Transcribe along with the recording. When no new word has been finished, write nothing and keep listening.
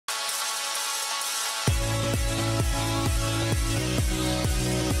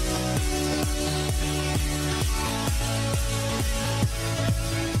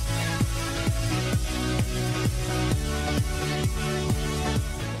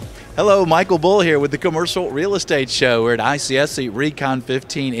Hello, Michael Bull here with the Commercial Real Estate Show. We're at ICSC Recon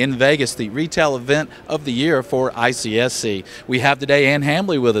 15 in Vegas, the retail event of the year for ICSC. We have today Ann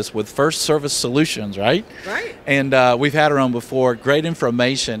Hambly with us with First Service Solutions, right? Right. And we've had her on before. Great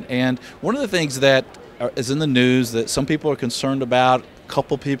information. And one of the things that is in the news that some people are concerned about, a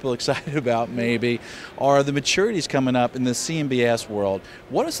couple people excited about maybe, are the maturities coming up in the CMBS world.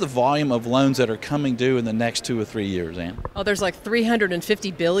 What is the volume of loans that are coming due in the next 2 or 3 years, Ann? Oh, there's like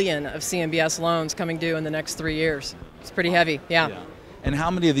 350 billion of CMBS loans coming due in the next 3 years. It's pretty heavy, yeah. And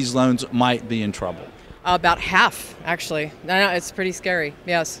how many of these loans might be in trouble? About half, actually. No, it's pretty scary,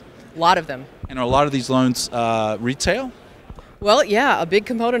 yes. A lot of them. And are a lot of these loans retail? Well, yeah, a big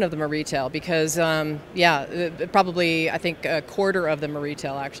component of them are retail because, probably I think a quarter of them are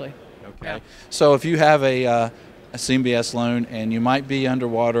retail, actually. Okay. Yeah. So if you have a CMBS loan and you might be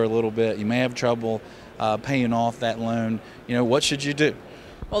underwater a little bit, you may have trouble paying off that loan, what should you do?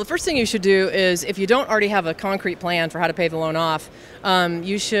 Well, the first thing you should do is, if you don't already have a concrete plan for how to pay the loan off,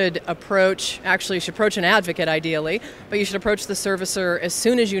 you should approach an advocate ideally, but you should approach the servicer as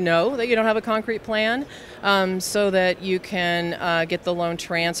soon as you know that you don't have a concrete plan, so that you can get the loan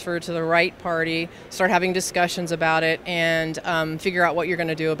transferred to the right party, start having discussions about it, and figure out what you're going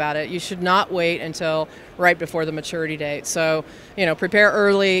to do about it. You should not wait until right before the maturity date. So, prepare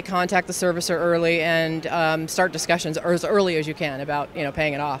early, contact the servicer early, and start discussions as early as you can about,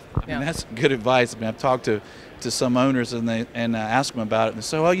 paying it off. Yeah. And that's good advice. I've talked to some owners and ask them about it, and they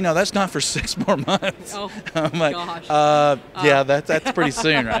say, well, that's not for 6 more months. Oh, I'm like, gosh. Yeah, that's pretty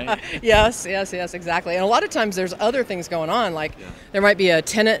soon, right? Yes, exactly. And a lot of times there's other things going on, like there might be a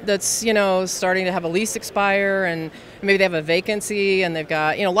tenant that's, starting to have a lease expire, and maybe they have a vacancy, and they've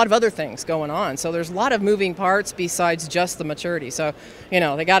got, a lot of other things going on. So there's a lot of moving parts besides just the maturity. So,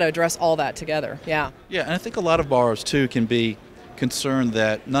 they got to address all that together. Yeah. Yeah, and I think a lot of borrowers, too, can be concerned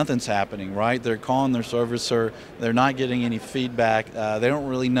that nothing's happening, right? They're calling their servicer, they're not getting any feedback, they don't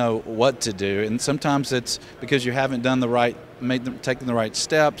really know what to do, and sometimes it's because you haven't taken the right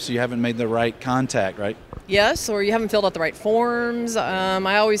steps, you haven't made the right contact, right? Yes, or you haven't filled out the right forms.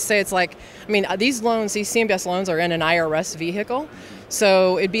 I always say it's like, these CMBS loans are in an IRS vehicle.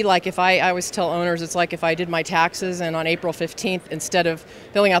 So it'd be like I always tell owners, it's like if I did my taxes and on April 15th, instead of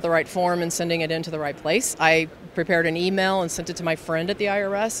filling out the right form and sending it into the right place, I prepared an email and sent it to my friend at the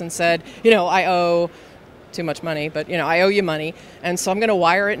IRS and said, I owe too much money, but I owe you money, and so I'm going to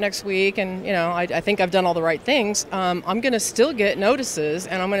wire it next week, and I think I've done all the right things. I'm going to still get notices,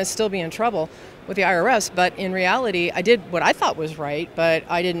 and I'm going to still be in trouble with the IRS, but in reality I did what I thought was right, but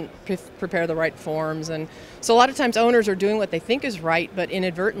I didn't prepare the right forms. And so a lot of times owners are doing what they think is right, but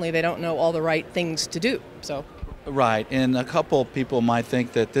inadvertently they don't know all the right things to do. So right, and a couple people might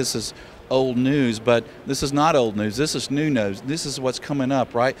think that this is old news, but this is not old news. This is new news. This is what's coming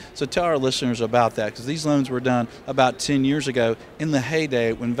up, right? So tell our listeners about that, because these loans were done about 10 years ago in the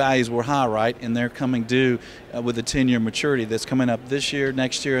heyday when values were high, right? And they're coming due with a 10-year maturity that's coming up this year,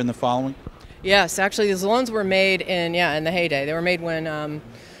 next year, and the following. Yes, actually, these loans were made in the heyday. They were made when,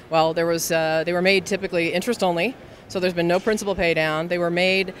 they were made typically interest only, so there's been no principal pay down. They were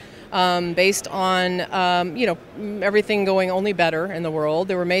made based on, everything going only better in the world.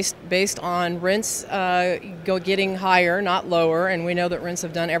 They were based on rents getting higher, not lower, and we know that rents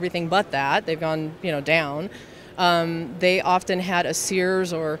have done everything but that. They've gone, down. They often had a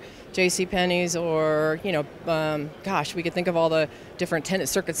Sears or JCPenney's or, we could think of all the different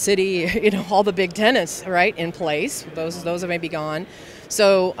tenants, Circuit City, all the big tenants, right, in place. Those have maybe gone.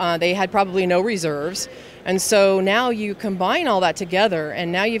 So they had probably no reserves. And so now you combine all that together,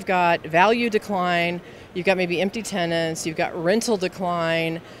 and now you've got value decline, you've got maybe empty tenants, you've got rental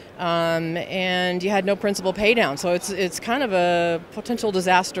decline, and you had no principal pay down. So it's kind of a potential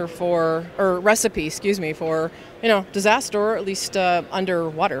disaster recipe for, disaster, or at least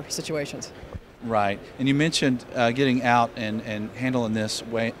underwater situations. Right. And you mentioned getting out and handling this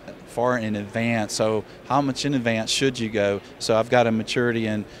way far in advance. So how much in advance should you go? So I've got a maturity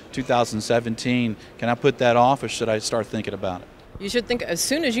in 2017. Can I put that off, or should I start thinking about it? You should think as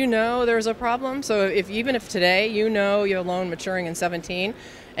soon as you know there's a problem. So even if today you know your loan maturing in 17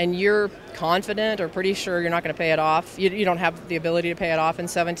 and you're confident or pretty sure you're not going to pay it off, you don't have the ability to pay it off in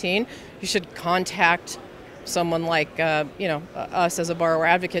 17, you should contact someone like us as a borrower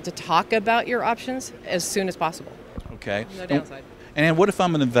advocate to talk about your options as soon as possible. Okay. No downside. And what if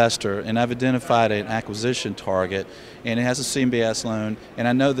I'm an investor and I've identified an acquisition target and it has a CMBS loan and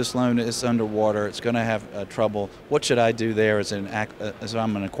I know this loan is underwater, it's going to have trouble. What should I do there as I'm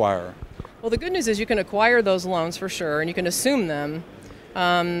an acquirer? Well, the good news is you can acquire those loans for sure, and you can assume them.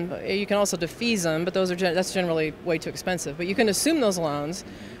 You can also defease them, but that's generally way too expensive. But you can assume those loans,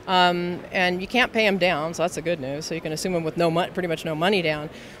 and you can't pay them down, so that's the good news. So you can assume them with pretty much no money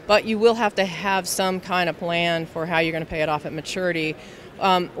down. But you will have to have some kind of plan for how you're going to pay it off at maturity.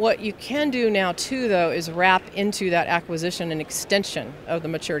 What you can do now too, though, is wrap into that acquisition an extension of the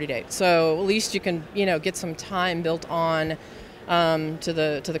maturity date. So at least you can, get some time built on to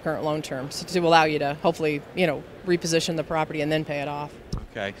the current loan terms to allow you to hopefully, reposition the property and then pay it off.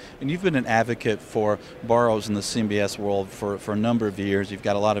 Okay, and you've been an advocate for borrowers in the CMBS world for a number of years. You've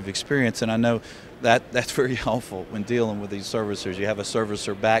got a lot of experience, and I know that's very helpful when dealing with these servicers. You have a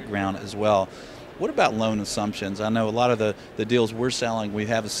servicer background as well. What about loan assumptions? I know a lot of the deals we're selling, we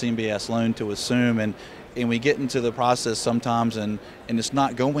have a CMBS loan to assume, and we get into the process sometimes and it's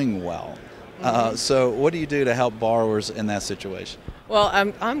not going well. So what do you do to help borrowers in that situation? Well,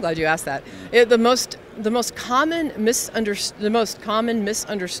 I'm glad you asked that. The most common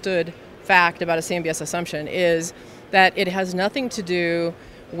misunderstood fact about a CMBS assumption is that it has nothing to do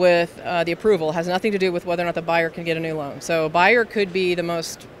with the approval, has nothing to do with whether or not the buyer can get a new loan. So a buyer could be the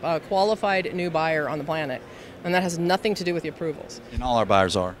most qualified new buyer on the planet, and that has nothing to do with the approvals. And all our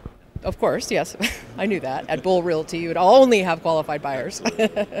buyers are. Of course, yes. I knew that. At Bull Realty, you would only have qualified buyers.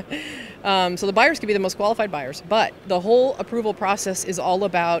 So the buyers could be the most qualified buyers, but the whole approval process is all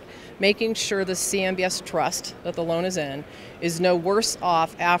about making sure the CMBS trust that the loan is in is no worse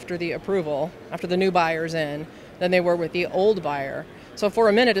off after the approval, after the new buyer's in, than they were with the old buyer. So for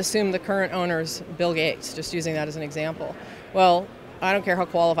a minute, assume the current owner's Bill Gates, just using that as an example. Well, I don't care how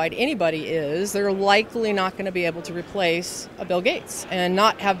qualified anybody is, they're likely not going to be able to replace a Bill Gates and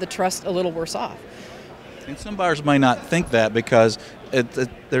not have the trust a little worse off. And some buyers may not think that because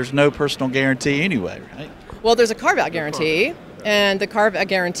there's no personal guarantee anyway, right? Well, there's a carve-out guarantee, and the carve-out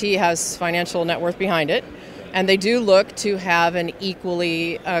guarantee has financial net worth behind it, and they do look to have an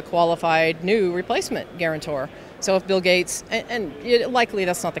equally qualified new replacement guarantor. So if Bill Gates, and likely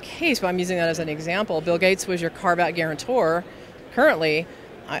that's not the case, but I'm using that as an example, Bill Gates was your carve-out guarantor. Currently,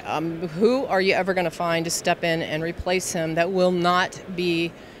 who are you ever going to find to step in and replace him that will not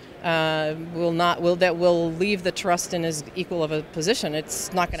be, that will leave the trust in as equal of a position?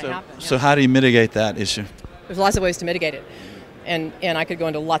 It's not going to happen. So how do you mitigate that issue? There's lots of ways to mitigate it, and I could go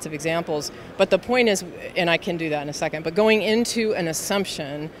into lots of examples. But the point is, and I can do that in a second. But going into an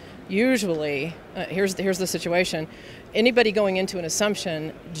assumption, usually, here's the situation. Anybody going into an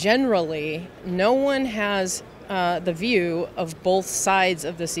assumption, generally, no one has the view of both sides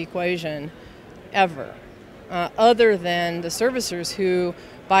of this equation ever, other than the servicers who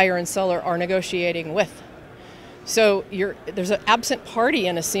buyer and seller are negotiating with. So there's an absent party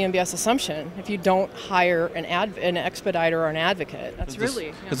in a CMBS assumption if you don't hire an expediter or an advocate. That's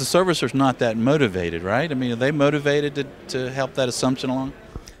really... Because the servicer's not that motivated, right? I mean, are they motivated to help that assumption along?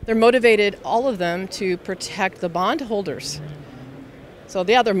 They're motivated, all of them, to protect the bondholders. So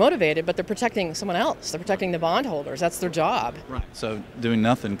yeah, they're motivated, but they're protecting someone else. They're protecting the bondholders. That's their job. Right. So doing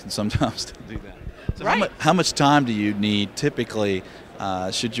nothing can sometimes do that. So right. How much time do you need typically,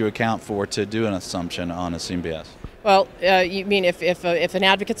 should you account for, to do an assumption on a CMBS? Well, you mean if an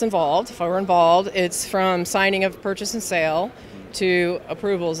advocate's involved, if I were involved, it's from signing of purchase and sale to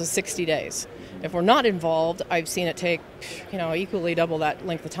approvals is 60 days. If we're not involved, I've seen it take, equally double that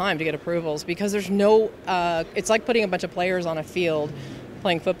length of time to get approvals, because there's no, it's like putting a bunch of players on a field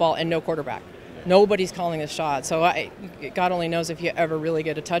playing football and no quarterback. Nobody's calling the shot. So God only knows if you ever really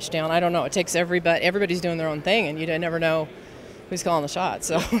get a touchdown. I don't know. It takes everybody's doing their own thing, and you never know who's calling the shot.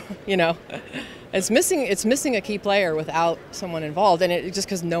 So, it's missing a key player without someone involved, and just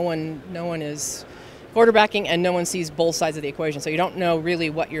because no one is quarterbacking and no one sees both sides of the equation. So you don't know really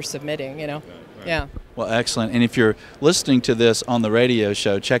what you're submitting, Right. Yeah. Well, excellent. And if you're listening to this on the radio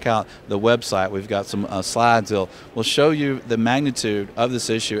show, check out the website. We've got some slides that will show you the magnitude of this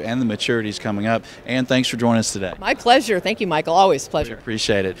issue and the maturities coming up. And thanks for joining us today. My pleasure. Thank you, Michael. Always a pleasure. We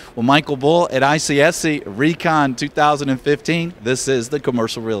appreciate it. Well, Michael Bull at ICSC Recon 2015. This is the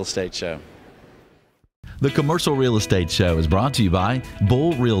Commercial Real Estate Show. The Commercial Real Estate Show is brought to you by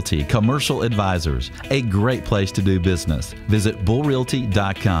Bull Realty Commercial Advisors, a great place to do business. Visit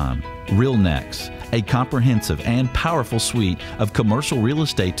bullrealty.com. RealNex, a comprehensive and powerful suite of commercial real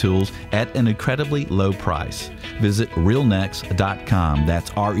estate tools at an incredibly low price. Visit realnex.com. That's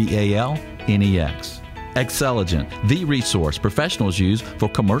REALNEX. Xceligent, the resource professionals use for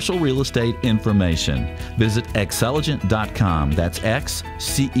commercial real estate information. Visit xceligent.com. That's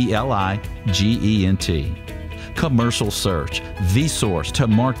XCELIGENT. Commercial Search, the source to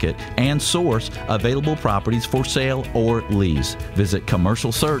market and source available properties for sale or lease. Visit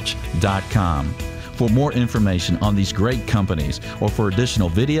commercialsearch.com. For more information on these great companies or for additional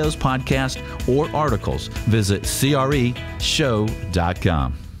videos, podcasts, or articles, visit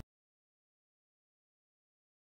CREshow.com.